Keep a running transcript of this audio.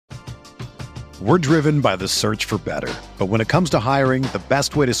We're driven by the search for better. But when it comes to hiring, the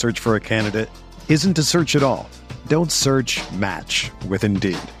best way to search for a candidate isn't to search at all. Don't search, match with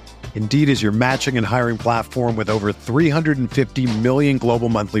Indeed. Indeed is your matching and hiring platform with over 350 million global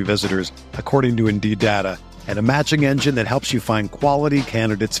monthly visitors, according to Indeed data, and a matching engine that helps you find quality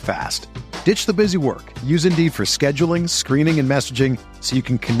candidates fast. Ditch the busy work. Use Indeed for scheduling, screening, and messaging so you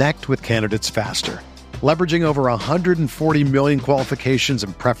can connect with candidates faster. Leveraging over 140 million qualifications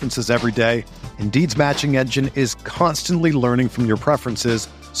and preferences every day, Indeed's matching engine is constantly learning from your preferences,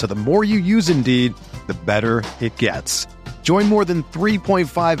 so the more you use Indeed, the better it gets. Join more than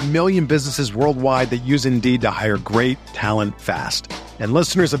 3.5 million businesses worldwide that use Indeed to hire great talent fast. And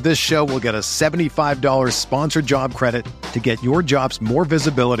listeners of this show will get a $75 sponsored job credit to get your jobs more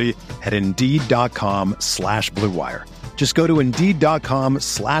visibility at Indeed.com/Blue Wire. Just go to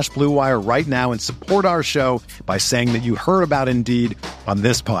Indeed.com/Blue Wire right now and support our show by saying that you heard about Indeed on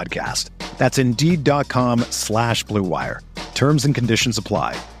this podcast. That's Indeed.com/Blue Wire. Terms and conditions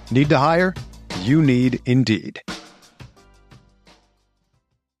apply. Need to hire? You need Indeed.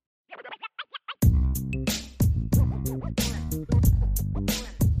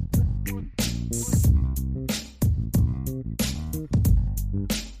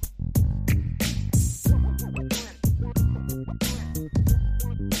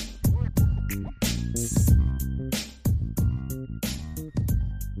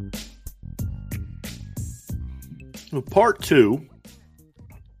 Part two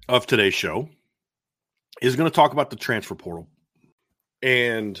of today's show is going to talk about the transfer portal.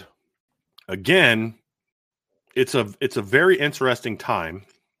 And again, it's a very interesting time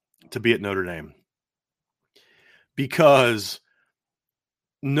to be at Notre Dame, because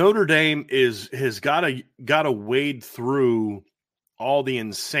Notre Dame has got to wade through all the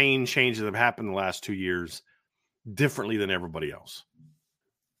insane changes that have happened in the last 2 years differently than everybody else.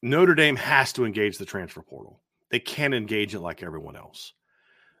 Notre Dame has to engage the transfer portal. They can't engage it like everyone else.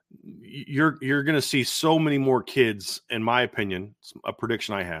 You're going to see so many more kids, in my opinion, a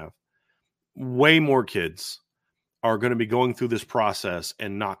prediction I have, way more kids are going to be going through this process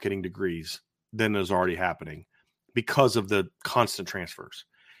and not getting degrees than is already happening because of the constant transfers.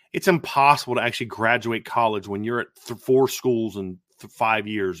 It's impossible to actually graduate college when you're at 4 schools in 5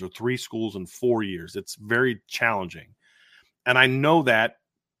 years or 3 schools in 4 years. It's very challenging. And I know that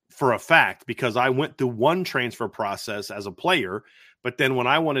for a fact, because I went through one transfer process as a player, but then when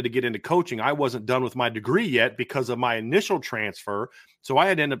I wanted to get into coaching, I wasn't done with my degree yet because of my initial transfer. So I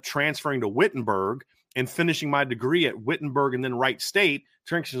had to end up transferring to Wittenberg and finishing my degree at Wittenberg and then Wright State,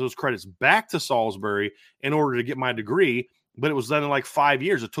 transferring those credits back to Salisbury in order to get my degree. But it was done in like 5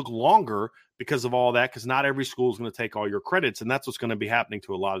 years. It took longer because of all that, because not every school is going to take all your credits. And that's what's going to be happening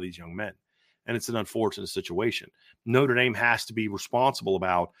to a lot of these young men. And it's an unfortunate situation. Notre Dame has to be responsible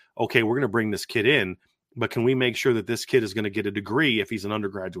about, okay, we're going to bring this kid in, but can we make sure that this kid is going to get a degree if he's an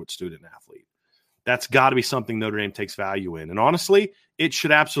undergraduate student athlete? That's got to be something Notre Dame takes value in. And honestly, it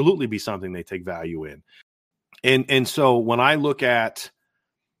should absolutely be something they take value in. And so when I look at,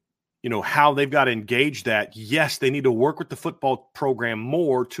 how they've got to engage that, yes, they need to work with the football program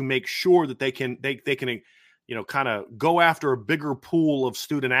more to make sure that they can kind of go after a bigger pool of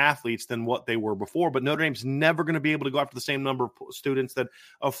student athletes than what they were before. But Notre Dame's never going to be able to go after the same number of students that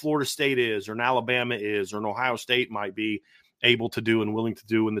a Florida State is, or an Alabama is, or an Ohio State might be able to do and willing to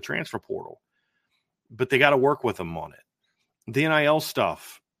do in the transfer portal. But they got to work with them on it. The NIL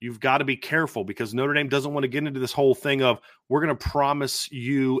stuff, you've got to be careful, because Notre Dame doesn't want to get into this whole thing of, we're going to promise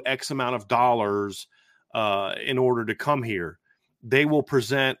you X amount of dollars in order to come here. They will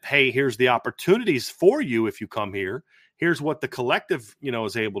present, hey, here's the opportunities for you if you come here. Here's what the collective,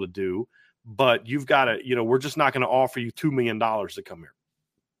 is able to do. But you've got to, we're just not going to offer you $2 million to come here.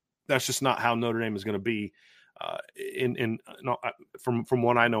 That's just not how Notre Dame is going to be from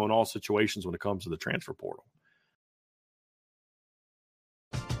what I know in all situations when it comes to the transfer portal.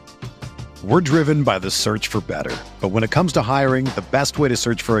 We're driven by the search for better. But when it comes to hiring, the best way to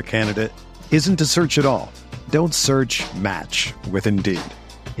search for a candidate isn't to search at all. Don't search, match with Indeed.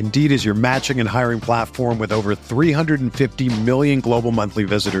 Indeed is your matching and hiring platform with over 350 million global monthly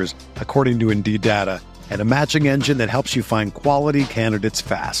visitors, according to Indeed data, and a matching engine that helps you find quality candidates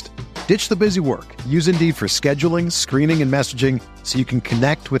fast. Ditch the busy work. Use Indeed for scheduling, screening, and messaging so you can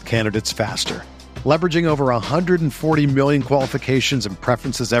connect with candidates faster. Leveraging over 140 million qualifications and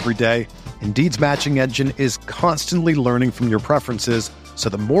preferences every day, Indeed's matching engine is constantly learning from your preferences, so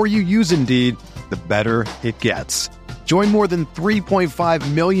the more you use Indeed, the better it gets. Join more than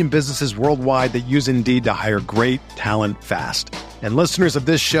 3.5 million businesses worldwide that use Indeed to hire great talent fast. And listeners of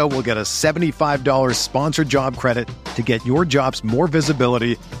this show will get a $75 sponsored job credit to get your jobs more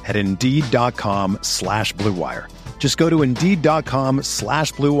visibility at Indeed.com/Blue Wire. Just go to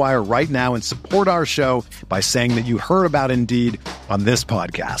Indeed.com/Blue Wire right now and support our show by saying that you heard about Indeed on this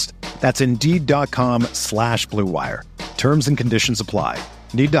podcast. That's Indeed.com/Blue Wire. Terms and conditions apply.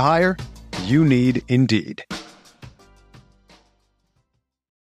 Need to hire? You need Indeed.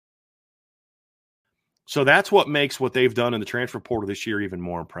 So that's what makes what they've done in the transfer portal this year even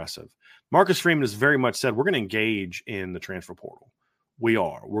more impressive. Marcus Freeman has very much said, we're going to engage in the transfer portal. We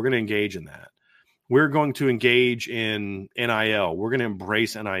are. We're going to engage in that. We're going to engage in NIL. We're going to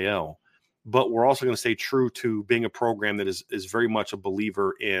embrace NIL. But we're also going to stay true to being a program that is very much a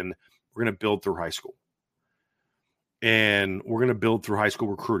believer in we're going to build through high school. And we're going to build through high school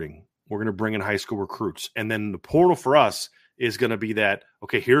recruiting. We're going to bring in high school recruits. And then the portal for us is going to be that,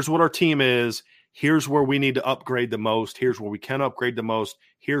 okay, here's what our team is. Here's where we need to upgrade the most. Here's where we can upgrade the most.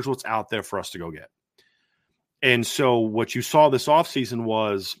 Here's what's out there for us to go get. And so what you saw this offseason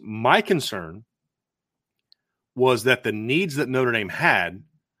was my concern was that the needs that Notre Dame had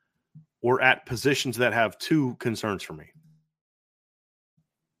were at positions that have two concerns for me.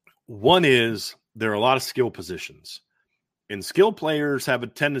 One is there are a lot of skill positions. And skill players have a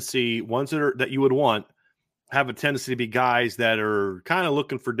tendency, ones that you would want, have a tendency to be guys that are kind of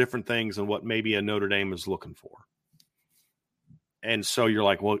looking for different things than what maybe a Notre Dame is looking for. And so you're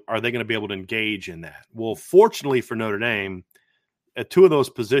like, well, are they going to be able to engage in that? Well, fortunately for Notre Dame, at two of those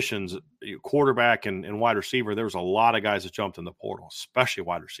positions, quarterback and wide receiver, there was a lot of guys that jumped in the portal, especially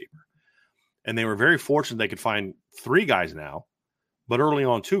wide receiver. And they were very fortunate they could find three guys now, but early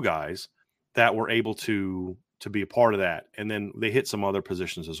on two guys that were able to be a part of that. And then they hit some other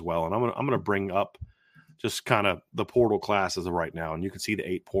positions as well. And I'm going to bring up just kind of the portal class as of right now, and you can see the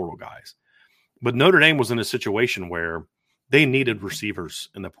 8 portal guys. But Notre Dame was in a situation where they needed receivers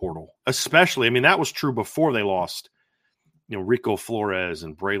in the portal, especially. I mean, that was true before they lost, Rico Flores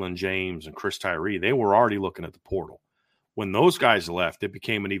and Braylon James and Chris Tyree. They were already looking at the portal. When those guys left, it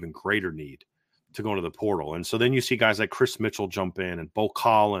became an even greater need to go into the portal. And so then you see guys like Chris Mitchell jump in, and Bo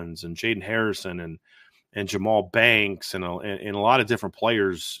Collins and Jaden Harrison and Jamal Banks and a lot of different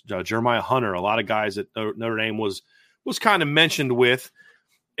players, Jeremiah Hunter, a lot of guys that Notre Dame was kind of mentioned with.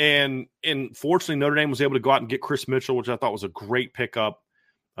 And fortunately, Notre Dame was able to go out and get Chris Mitchell, which I thought was a great pickup.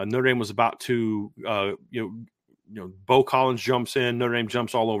 Notre Dame was about to, Bo Collins jumps in. Notre Dame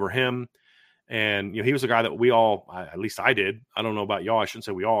jumps all over him. And, he was a guy that we all, at least I did. I don't know about y'all. I shouldn't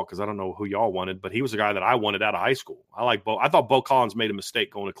say we all because I don't know who y'all wanted. But he was a guy that I wanted out of high school. I like Bo. I thought Bo Collins made a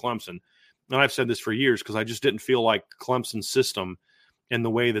mistake going to Clemson. And I've said this for years because I just didn't feel like Clemson's system and the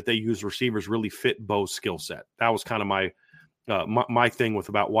way that they use receivers really fit Bo's skill set. That was kind of my thing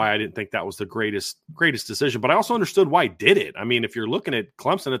about why I didn't think that was the greatest decision. But I also understood why he did it. I mean, if you're looking at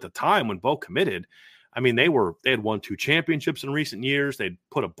Clemson at the time when Bo committed, I mean, they had won 2 championships in recent years. They'd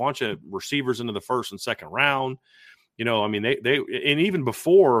put a bunch of receivers into the first and second round. I mean, they and even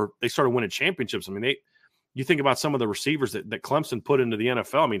before they started winning championships, I mean, you think about some of the receivers that Clemson put into the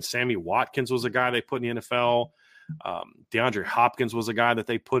NFL. I mean, Sammy Watkins was a guy they put in the NFL. DeAndre Hopkins was a guy that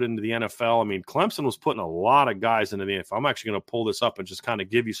they put into the NFL. I mean, Clemson was putting a lot of guys into the NFL. I'm actually going to pull this up and just kind of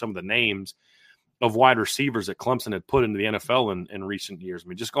give you some of the names of wide receivers that Clemson had put into the NFL in recent years. I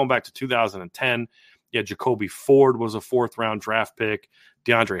mean, just going back to 2010, Jacoby Ford was a 4th-round draft pick.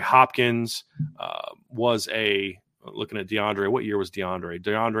 DeAndre Hopkins was looking at DeAndre. What year was DeAndre?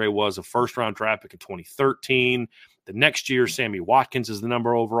 DeAndre was a 1st-round draft pick in 2013. The next year, Sammy Watkins is the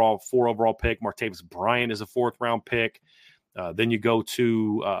 4 overall pick. Martavis Bryant is a 4th-round pick. Then you go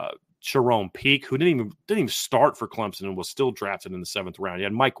to Jerome Peak, who didn't even start for Clemson and was still drafted in the 7th round. You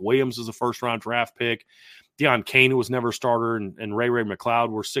had Mike Williams as a 1st-round draft pick. Deion Kane, who was never a starter, and Ray McLeod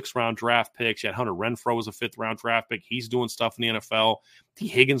were 6th-round draft picks. You had Hunter Renfrow as a 5th-round draft pick. He's doing stuff in the NFL. T.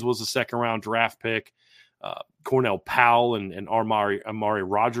 Higgins was a 2nd-round draft pick. Cornell Powell and Amari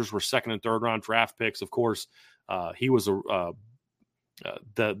Rogers were 2nd and 3rd-round draft picks. Of course, he was the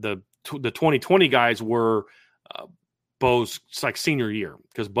 2020 guys were Bo's senior year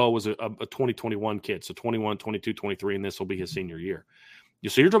because Bo was a 2021 kid. So 21, 22, 23, and this will be his senior year.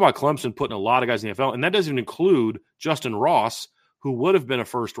 So you're talking about Clemson putting a lot of guys in the NFL, and that doesn't even include Justin Ross, who would have been a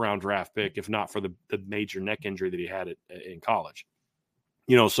 1st-round draft pick if not for the major neck injury that he had in college.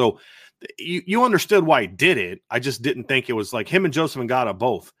 So you understood why he did it. I just didn't think it was like him and Joseph Ngata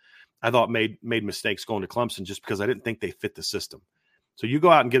both, I thought made mistakes going to Clemson just because I didn't think they fit the system. So you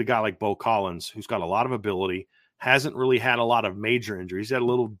go out and get a guy like Bo Collins, who's got a lot of ability, hasn't really had a lot of major injuries. He's had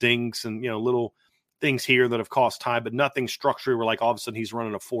little dinks and, little things here that have cost time, but nothing structurally where like all of a sudden he's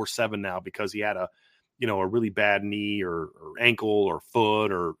running a 4.7 now because he had a a really bad knee or ankle or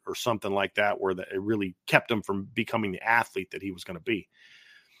foot or something like that, where it really kept him from becoming the athlete that he was going to be.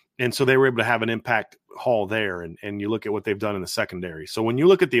 And so they were able to have an impact haul there. And you look at what they've done in the secondary. So when you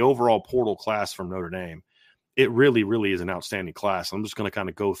look at the overall portal class from Notre Dame, it really, really is an outstanding class. I'm just going to kind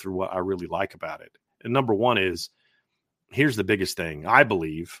of go through what I really like about it. And number one is, here's the biggest thing, I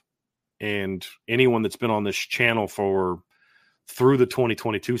believe, and anyone that's been on this channel through the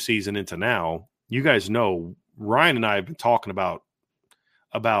 2022 season into now, you guys know Ryan and I have been talking about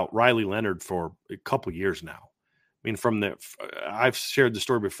Riley Leonard for a couple years now. I mean, I've shared the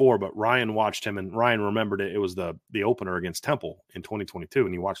story before, but Ryan watched him, and Ryan remembered it. It was the opener against Temple in 2022,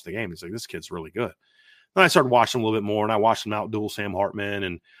 and he watched the game. He's like, this kid's really good. And I started watching him a little bit more, and I watched him outduel Sam Hartman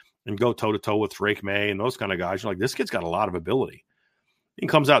and go toe-to-toe with Drake May and those kind of guys. You're like, this kid's got a lot of ability. He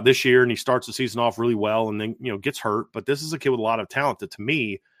comes out this year, and he starts the season off really well, and then gets hurt. But this is a kid with a lot of talent that, to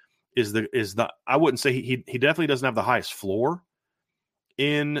me, is the I wouldn't say he definitely doesn't have the highest floor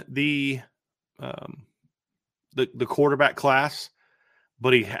in the quarterback class,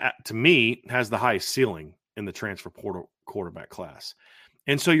 but to me, has the highest ceiling in the transfer portal quarterback class.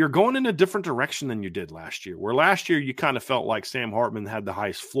 And so you're going in a different direction than you did last year, where last year you kind of felt like Sam Hartman had the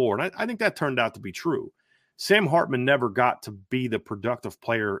highest floor. And I think that turned out to be true. Sam Hartman never got to be the productive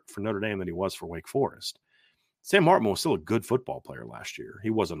player for Notre Dame that he was for Wake Forest. Sam Hartman was still a good football player last year.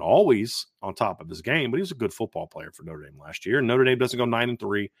 He wasn't always on top of his game, but he was a good football player for Notre Dame last year. And Notre Dame doesn't go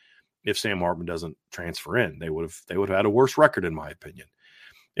 9-3 if Sam Hartman doesn't transfer in. They would have had a worse record, in my opinion.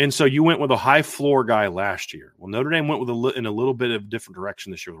 And so you went with a high floor guy last year. Well, Notre Dame went in a little bit of a different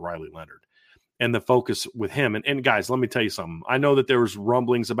direction this year with Riley Leonard and the focus with him. And guys, let me tell you something. I know that there was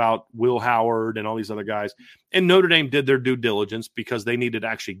rumblings about Will Howard and all these other guys, and Notre Dame did their due diligence because they needed to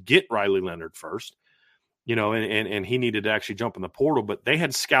actually get Riley Leonard first, and he needed to actually jump in the portal, but they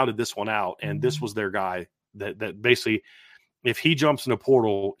had scouted this one out, and this was their guy that basically, if he jumps in the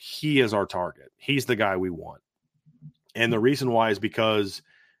portal, he is our target. He's the guy we want. And the reason why is because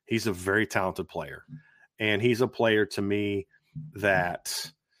he's a very talented player. And he's a player, to me,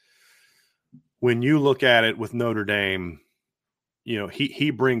 that when you look at it with Notre Dame,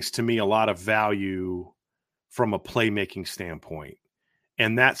 he brings to me a lot of value from a playmaking standpoint.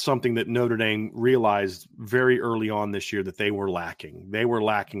 And that's something that Notre Dame realized very early on this year that they were lacking. They were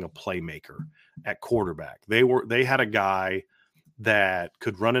lacking a playmaker at quarterback. They had a guy that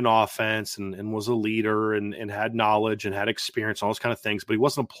could run an offense and was a leader and had knowledge and had experience, all those kind of things, but he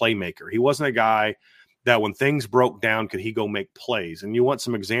wasn't a playmaker. He wasn't a guy that when things broke down, could he go make plays? And you want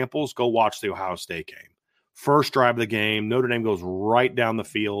some examples? Go watch the Ohio State game. First drive of the game, Notre Dame goes right down the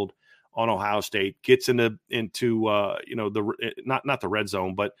field on Ohio State, gets into not the red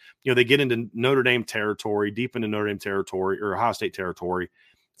zone, but they get into Notre Dame territory, deep into Notre Dame territory or Ohio State territory,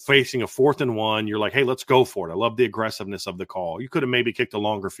 facing a 4th and 1. You're like, hey, let's go for it. I love the aggressiveness of the call. You could have maybe kicked a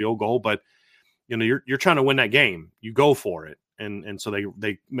longer field goal, but you're trying to win that game. You go for it. And so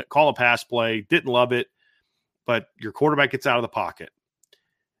they call a pass play, didn't love it, but your quarterback gets out of the pocket.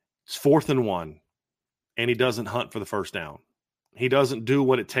 It's 4th and 1, and he doesn't hunt for the first down. He doesn't do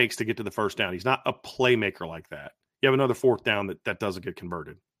what it takes to get to the first down. He's not a playmaker like that. You have another 4th down that doesn't get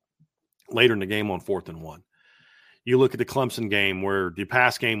converted later in the game on 4th and 1. You look at the Clemson game where the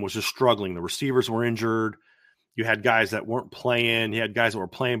pass game was just struggling. The receivers were injured. You had guys that weren't playing. You had guys that were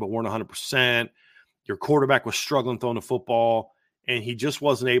playing but weren't 100%. Your quarterback was struggling throwing the football, and he just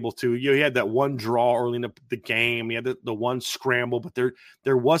wasn't able to. He had that one draw early in the game. He had the one scramble, but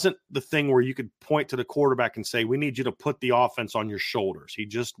there wasn't the thing where you could point to the quarterback and say, we need you to put the offense on your shoulders. He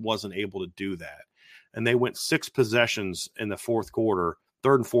just wasn't able to do that. And they went 6 possessions in the 3rd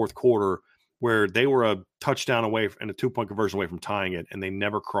and 4th quarter, where they were a touchdown away and a 2-point conversion away from tying it, and they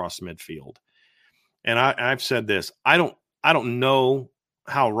never crossed midfield. And I've said this. I don't know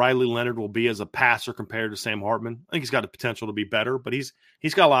how Riley Leonard will be as a passer compared to Sam Hartman. I think he's got the potential to be better, but he's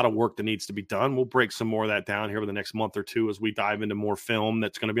got a lot of work that needs to be done. We'll break some more of that down here over the next month or two as we dive into more film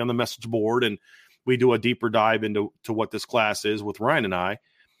that's going to be on the message board, and we do a deeper dive into what this class is with Ryan and I.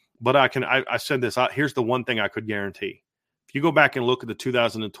 But I said this. Here's the one thing I could guarantee. If you go back and look at the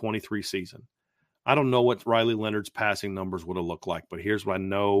 2023 season, I don't know what Riley Leonard's passing numbers would have looked like, but here's what I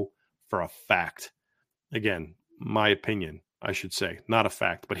know for a fact. Again, my opinion, I should say, not a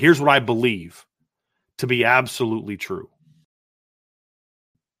fact, but here's what I believe to be absolutely true.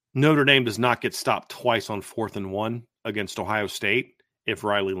 Notre Dame does not get stopped twice on 4th and 1 against Ohio State if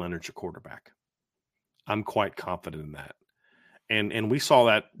Riley Leonard's your quarterback. I'm quite confident in that. And we saw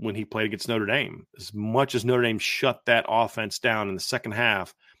that when he played against Notre Dame. As much as Notre Dame shut that offense down in the second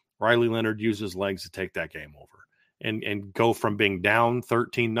half, Riley Leonard used his legs to take that game over. and go from being down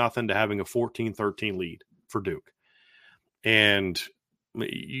 13-0 to having a 14-13 lead for Duke. And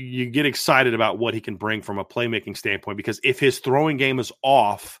you get excited about what he can bring from a playmaking standpoint, because if his throwing game is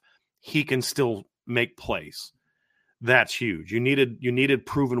off, he can still make plays. That's huge. You needed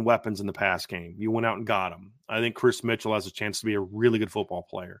proven weapons in the pass game. You went out and got them. I think Chris Mitchell has a chance to be a really good football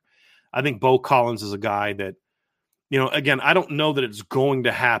player. I think Bo Collins is a guy that, again, I don't know that it's going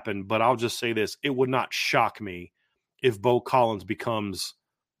to happen, but I'll just say this. It would not shock me if Bo Collins becomes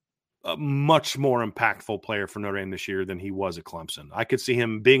a much more impactful player for Notre Dame this year than he was at Clemson. I could see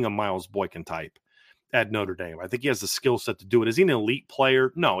him being a Miles Boykin type at Notre Dame. I think he has the skill set to do it. Is he an elite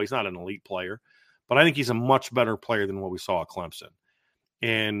player? No, he's not an elite player, but I think he's a much better player than what we saw at Clemson.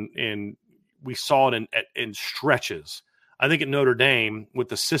 And we saw it in stretches. I think at Notre Dame, with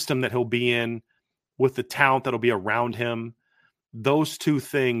the system that he'll be in, with the talent that'll be around him, those two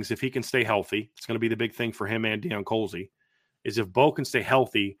things, if he can stay healthy, it's going to be the big thing for him and Deion Colsey, is if Bo can stay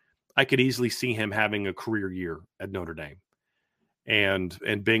healthy, I could easily see him having a career year at Notre Dame and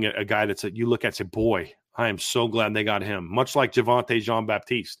being a guy that's you look at and say, boy, I am so glad they got him. Much like Javonte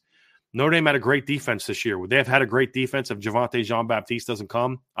Jean-Baptiste. Notre Dame had a great defense this year. Would they have had a great defense if Javonte Jean-Baptiste doesn't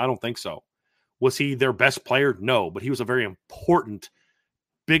come? I don't think so. Was he their best player? No, but he was a very important,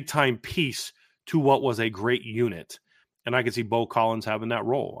 big-time piece to what was a great unit. And I could see Bo Collins having that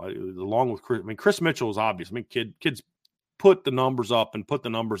role, along with Chris. I mean, Chris Mitchell is obvious. I mean, kids put the numbers up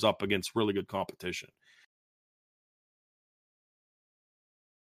against really good competition.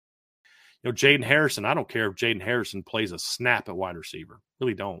 Jaden Harrison, I don't care if Jaden Harrison plays a snap at wide receiver.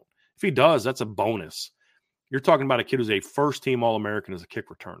 Really don't. If he does, that's a bonus. You're talking about a kid who's a first-team All-American as a kick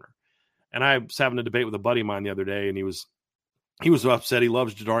returner. And I was having a debate with a buddy of mine the other day, and he was upset. He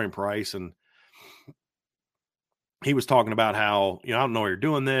loves Jadarian Price, and he was talking about how, I don't know why you're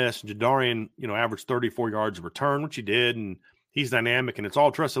doing this. Jadarian, averaged 34 yards of return, which he did, and he's dynamic, and it's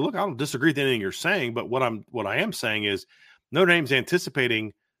all trust. So look, I don't disagree with anything you're saying, but what I am saying is Notre Dame's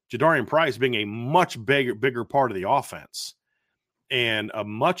anticipating Jadarian Price being a much bigger part of the offense and a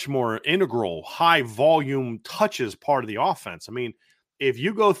much more integral, high-volume touches part of the offense. I mean, if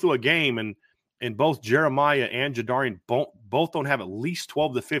you go through a game and both Jeremiah and Jadarian both don't have at least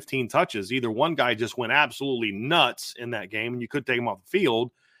 12 to 15 touches, either one guy just went absolutely nuts in that game and you could take him off the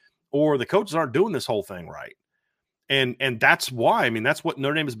field, or the coaches aren't doing this whole thing right. And that's why, that's what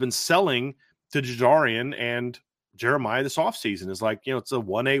Notre Dame has been selling to Jadarian and Jeremiah this offseason is like, it's a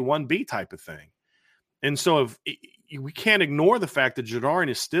 1A, 1B type of thing. And so we can't ignore the fact that Jadarian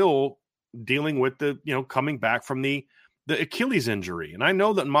is still dealing with the, coming back from the Achilles injury. And I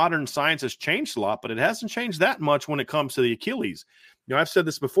know that modern science has changed a lot, but it hasn't changed that much when it comes to the Achilles. I've said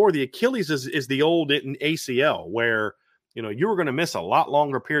this before, the Achilles is the old ACL where, you were going to miss a lot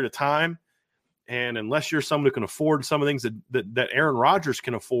longer period of time. And unless you're someone who can afford some of the things that Aaron Rodgers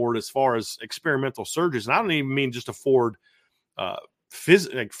can afford as far as experimental surgeries, and I don't even mean just afford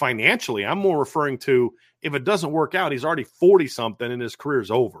financially. I'm more referring to if it doesn't work out, he's already 40-something and his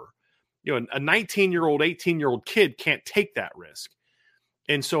career's over. A 19-year-old, 18-year-old kid can't take that risk.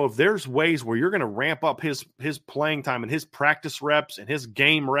 And so if there's ways where you're going to ramp up his playing time and his practice reps and his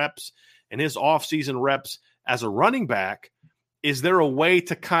game reps and his offseason reps as a running back, is there a way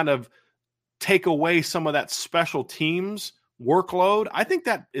to kind of take away some of that special teams workload? I think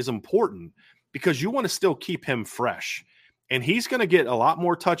that is important because you want to still keep him fresh. And he's going to get a lot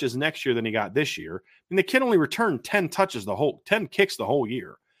more touches next year than he got this year. And the kid only returned 10 kicks the whole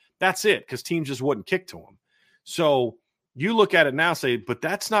year. That's it, because teams just wouldn't kick to him. So you look at it now and say, but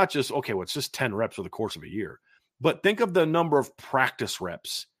that's not just, okay, well, it's just 10 reps over the course of a year. But think of the number of practice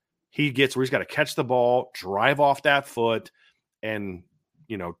reps he gets where he's got to catch the ball, drive off that foot, and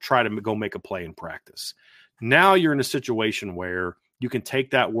try to go make a play in practice. Now you're in a situation where you can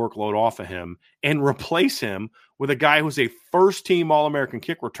take that workload off of him and replace him with a guy who's a first-team All-American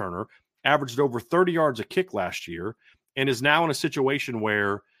kick returner, averaged over 30 yards a kick last year, and is now in a situation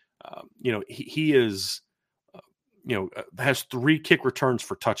where, he is, has 3 kick returns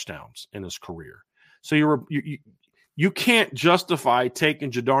for touchdowns in his career. So you can't justify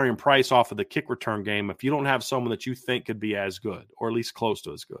taking Jadarian Price off of the kick return game if you don't have someone that you think could be as good or at least close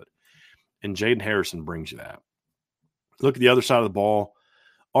to as good. And Jaden Harrison brings you that. Look at the other side of the ball.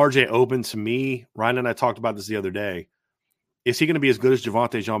 RJ Oben, to me, Ryan and I talked about this the other day. Is he going to be as good as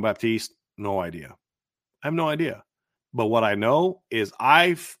Javonte Jean-Baptiste? No idea. I have no idea. But what I know is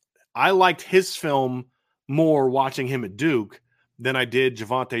I liked his film more watching him at Duke than I did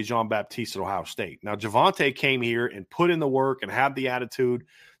Javonte Jean-Baptiste at Ohio State. Now, Javonte came here and put in the work and had the attitude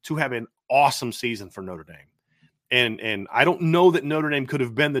to have an awesome season for Notre Dame. And I don't know that Notre Dame could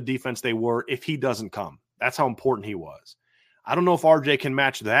have been the defense they were if he doesn't come. That's how important he was. I don't know if RJ can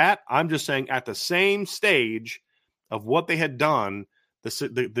match that. I'm just saying at the same stage of what they had done,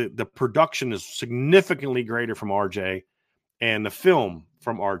 the production is significantly greater from RJ, and the film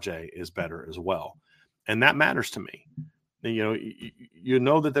from RJ is better as well. And that matters to me. You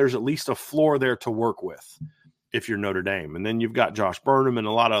know that there's at least a floor there to work with if you're Notre Dame. And then you've got Josh Burnham and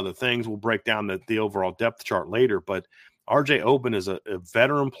a lot of other things. We'll break down the overall depth chart later. But RJ Oben is a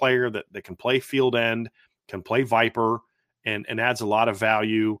veteran player that can play field end, can play Viper, and adds a lot of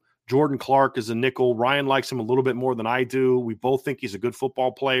value. Jordan Clark is a nickel. Ryan likes him a little bit more than I do. We both think he's a good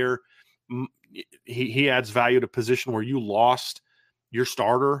football player. He adds value to a position where you lost your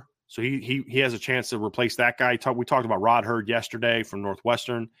starter. So he has a chance to replace that guy. We talked about Rod Hurd yesterday from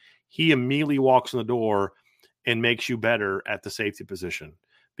Northwestern. He immediately walks in the door and makes you better at the safety position.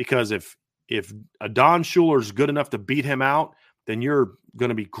 Because if Adon Schuler's good enough to beat him out, then you're going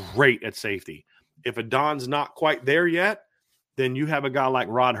to be great at safety. If Adon's not quite there yet, then you have a guy like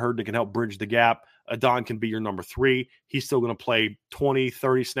Rod Hurd that can help bridge the gap. Adon can be your number 3. He's still going to play 20,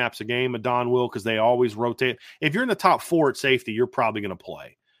 30 snaps a game. Adon will, because they always rotate. If you're in the top 4 at safety, you're probably going to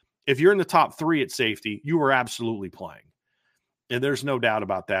play. If you're in the top 3 at safety, you are absolutely playing. And there's no doubt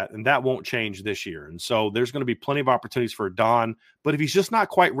about that. And that won't change this year. And so there's going to be plenty of opportunities for Adon. But if he's just not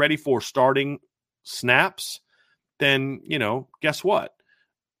quite ready for starting snaps, then, guess what?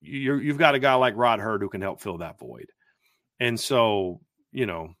 You've got a guy like Rod Hurd who can help fill that void. And so,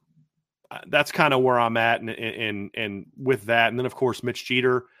 that's kind of where I'm at. And with that, and then, of course, Mitch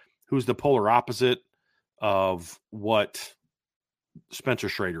Jeter, who's the polar opposite of what Spencer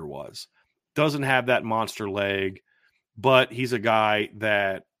Schrader was. Doesn't have that monster leg, but he's a guy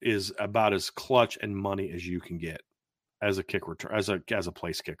that is about as clutch and money as you can get as a kick return, as a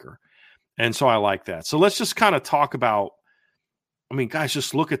place kicker. And so I like that. So let's just kind of talk about, guys,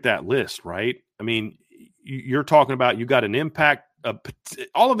 just look at that list, right? You're talking about, you got an impact.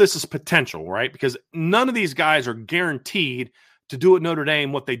 All of this is potential, right? Because none of these guys are guaranteed to do at Notre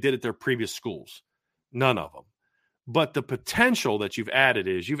Dame what they did at their previous schools. None of them. But the potential that you've added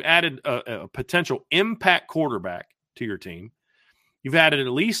is you've added a potential impact quarterback to your team. You've added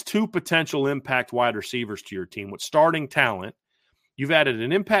at least 2 potential impact wide receivers to your team with starting talent. You've added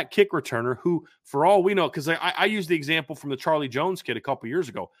an impact kick returner who, for all we know, because I used the example from the Charlie Jones kid a couple years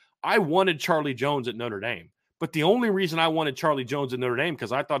ago. I wanted Charlie Jones at Notre Dame, but the only reason I wanted Charlie Jones at Notre Dame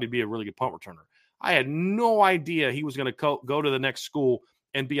because I thought he'd be a really good punt returner. I had no idea he was going to go to the next school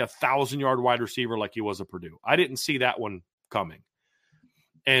and be 1,000-yard wide receiver like he was at Purdue. I didn't see that one coming.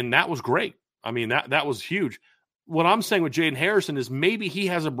 And that was great. That was huge. What I'm saying with Jaden Harrison is maybe he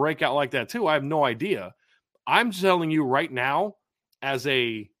has a breakout like that too. I have no idea. I'm telling you right now, as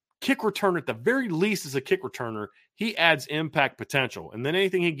a kick returner, at the very least as a kick returner, he adds impact potential. And then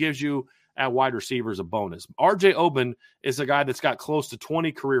anything he gives you at wide receiver is a bonus. RJ Oben is a guy that's got close to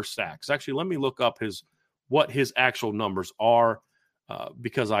 20 career sacks. Actually, let me look up what his actual numbers are.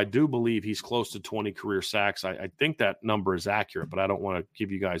 Because I do believe he's close to 20 career sacks. I think that number is accurate, but I don't want to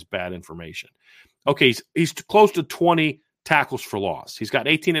give you guys bad information. Okay, he's close to 20 tackles for loss. He's got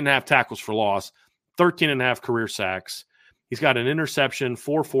 18.5 tackles for loss, 13.5 career sacks. He's got an interception,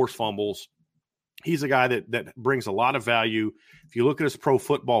 4 forced fumbles. He's a guy that brings a lot of value. If you look at his Pro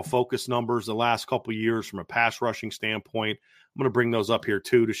Football Focus numbers the last couple of years from a pass rushing standpoint, I'm going to bring those up here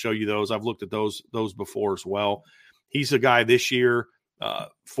too to show you those. I've looked at those before as well. He's a guy this year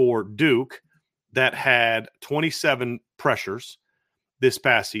for Duke that had 27 pressures this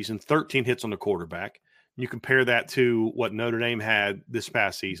past season, 13 hits on the quarterback. And you compare that to what Notre Dame had this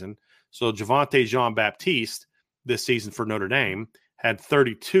past season. So Javonte Jean-Baptiste this season for Notre Dame had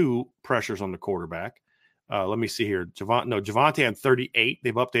 32 pressures on the quarterback. Let me see here. Javonte had 38.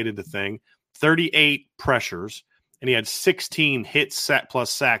 They've updated the thing. 38 pressures, and he had 16 hits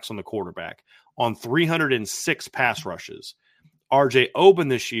plus sacks on the quarterback on 306 pass rushes. RJ Oben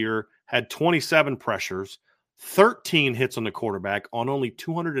this year had 27 pressures, 13 hits on the quarterback on only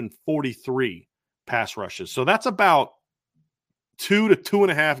 243 pass rushes. So that's about 2 to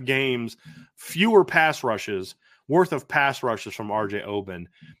 2.5 games fewer pass rushes worth of pass rushes from RJ Oben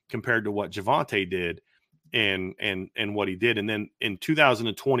compared to what Javonte did and what he did. And then in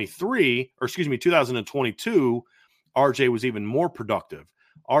 2022, RJ was even more productive.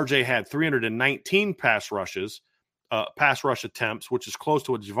 RJ had 319 pass rush attempts, which is close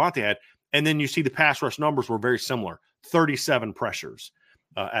to what Javonte had. And then you see the pass rush numbers were very similar, 37 pressures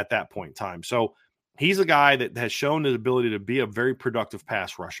at that point in time. So he's a guy that has shown his ability to be a very productive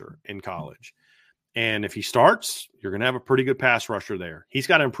pass rusher in college. And if he starts, you're going to have a pretty good pass rusher there. He's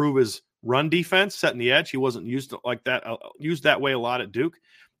got to improve his run defense, setting the edge. He wasn't used like that, used that way a lot at Duke.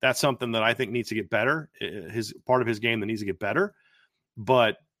 That's something that I think needs to get better. His part of his game that needs to get better.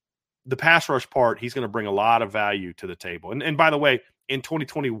 But the pass rush part, he's going to bring a lot of value to the table. And by the way, in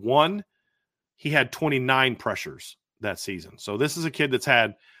 2021, he had 29 pressures that season. So this is a kid that's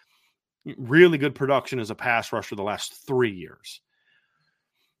had really good production as a pass rusher the last 3 years.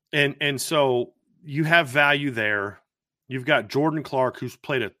 And so you have value there. You've got Jordan Clark, who's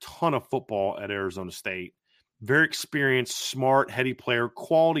played a ton of football at Arizona State. Very experienced, smart, heady player,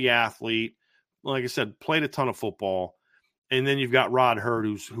 quality athlete. Like I said, played a ton of football. And then you've got Rod Hurd,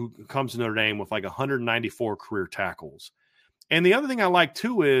 who comes to Notre Dame with like 194 career tackles. And the other thing I like,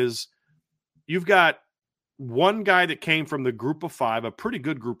 too, is you've got one guy that came from the group of five, a pretty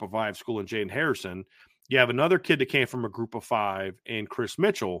good group of five school in Jaden Harrison. You have another kid that came from a group of five in Chris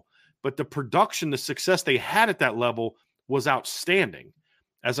Mitchell. But the production, the success they had at that level was outstanding.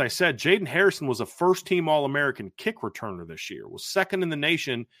 As I said, Jaden Harrison was a first-team All-American kick returner this year, was second in the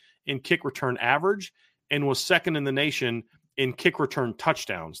nation in kick return average, and was second in the nation in kick return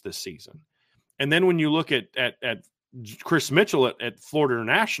touchdowns this season. And then when you look at Chris Mitchell at Florida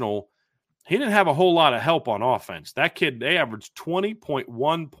International, he didn't have a whole lot of help on offense. That kid, they averaged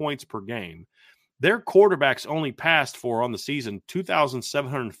 20.1 points per game. Their quarterbacks only passed for, on the season,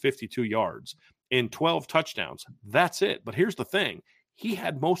 2,752 yards and 12 touchdowns. That's it. But here's the thing. He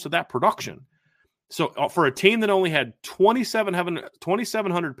had most of that production. So for a team that only had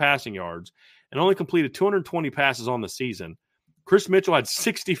 2,700 passing yards and only completed 220 passes on the season, Chris Mitchell had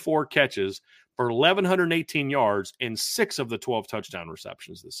 64 catches for 1,118 yards and 6 of the 12 touchdown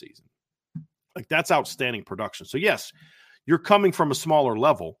receptions this season. Like, that's outstanding production. So, yes, you're coming from a smaller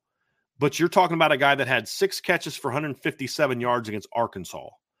level, but you're talking about a guy that had 6 catches for 157 yards against Arkansas,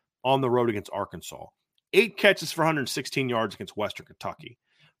 on the road against Arkansas, 8 catches for 116 yards against Western Kentucky,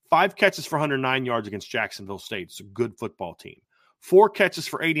 5 catches for 109 yards against Jacksonville State. It's a good football team. 4 catches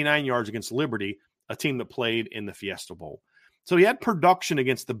for 89 yards against Liberty, a team that played in the Fiesta Bowl. So he had production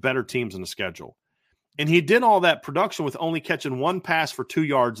against the better teams in the schedule. And he did all that production with only catching 1 pass for 2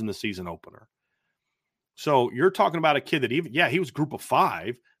 yards in the season opener. So you're talking about a kid that he was group of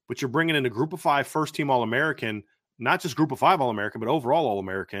 5, but you're bringing in a group of 5 first-team All-American, not just group of 5 All-American, but overall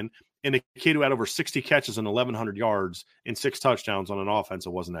All-American, and a kid who had over 60 catches and 1,100 yards and 6 touchdowns on an offense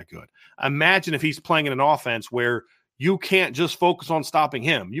that wasn't that good. Imagine if he's playing in an offense where you can't just focus on stopping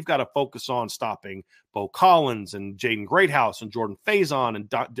him. You've got to focus on stopping Bo Collins and Jaden Greathouse and Jordan Faison and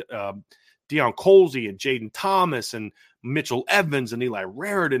Deion Colsey and Jaden Thomas and Mitchell Evans and Eli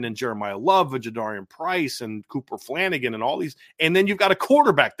Raritan and Jeremiah Love and Jadarian Price and Cooper Flanagan and all these. And then you've got a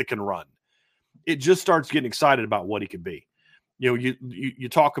quarterback that can run. It just starts getting excited about what he could be. You know, you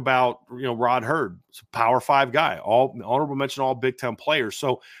talk about, Rod Hurd, it's a Power 5 guy, all honorable mention, all Big Ten players.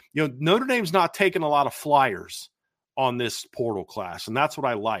 So, Notre Dame's not taking a lot of flyers on this portal class, and that's what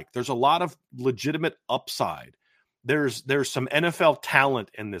I like. There's a lot of legitimate upside. There's some NFL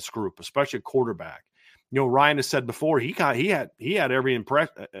talent in this group, especially a quarterback. Ryan has said before he had every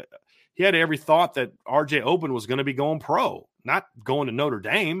thought that RJ Oben was going to be going pro, not going to Notre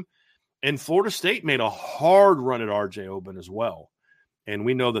Dame. And Florida State made a hard run at RJ Oben as well. And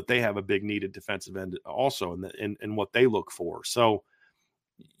we know that they have a big needed defensive end also in what they look for. So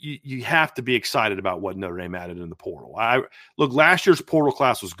you have to be excited about what Notre Dame added in the portal. Look, last year's portal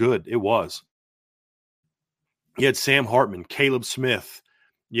class was good. It was. You had Sam Hartman, Caleb Smith.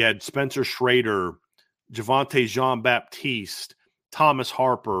 You had Spencer Schrader, Javonte Jean-Baptiste, Thomas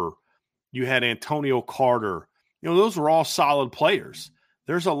Harper. You had Antonio Carter. Those were all solid players.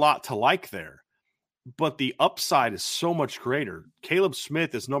 There's a lot to like there. But the upside is so much greater. Caleb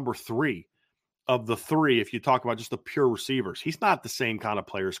Smith is number 3 of the 3 if you talk about just the pure receivers. He's not the same kind of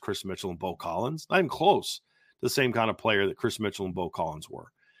player as Chris Mitchell and Bo Collins. Not even close to the same kind of player that Chris Mitchell and Bo Collins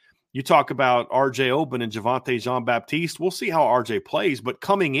were. You talk about RJ Oben and Javonte Jean-Baptiste. We'll see how RJ plays, but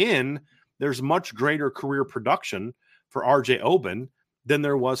coming in, there's much greater career production for RJ Oben than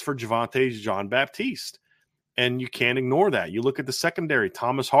there was for Javonte Jean-Baptiste. And you can't ignore that. You look at the secondary.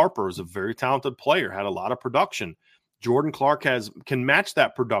 Thomas Harper is a very talented player, had a lot of production. Jordan Clark can match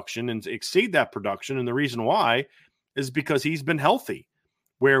that production and exceed that production. And the reason why is because he's been healthy.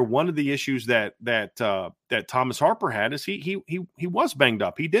 Where one of the issues that Thomas Harper had is he was banged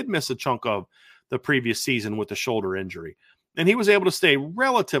up. He did miss a chunk of the previous season with the shoulder injury. And he was able to stay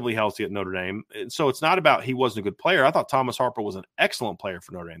relatively healthy at Notre Dame. And so it's not about he wasn't a good player. I thought Thomas Harper was an excellent player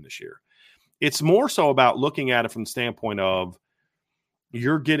for Notre Dame this year. It's more so about looking at it from the standpoint of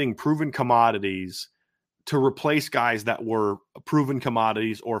you're getting proven commodities to replace guys that were proven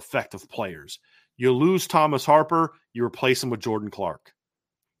commodities or effective players. You lose Thomas Harper, you replace him with Jordan Clark.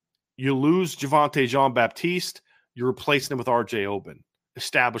 You lose Javonte Jean-Baptiste, you're replacing him with RJ Oben.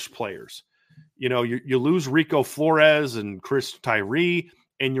 established players. You know, you lose Rico Flores and Chris Tyree,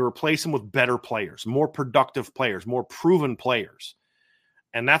 and you replace them with better players, more productive players, more proven players.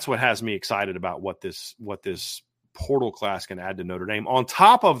 And that's what has me excited about what this portal class can add to Notre Dame, on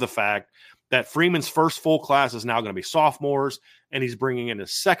top of the fact that Freeman's first full class is now going to be sophomores, and he's bringing in a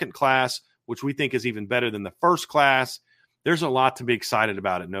second class, which we think is even better than the first class. There's a lot to be excited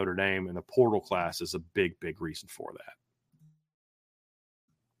about at Notre Dame, and the portal class is a big, big reason for that.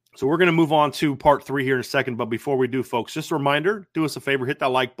 So we're going to move on to part 3 here in a second. But before we do, folks, just a reminder, do us a favor, hit that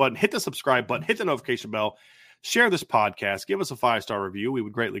like button, hit the subscribe button, hit the notification bell, share this podcast, give us a 5-star review. We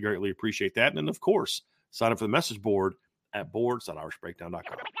would greatly, greatly appreciate that. And then, of course, sign up for the message board at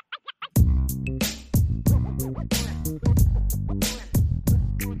boards.irishbreakdown.com.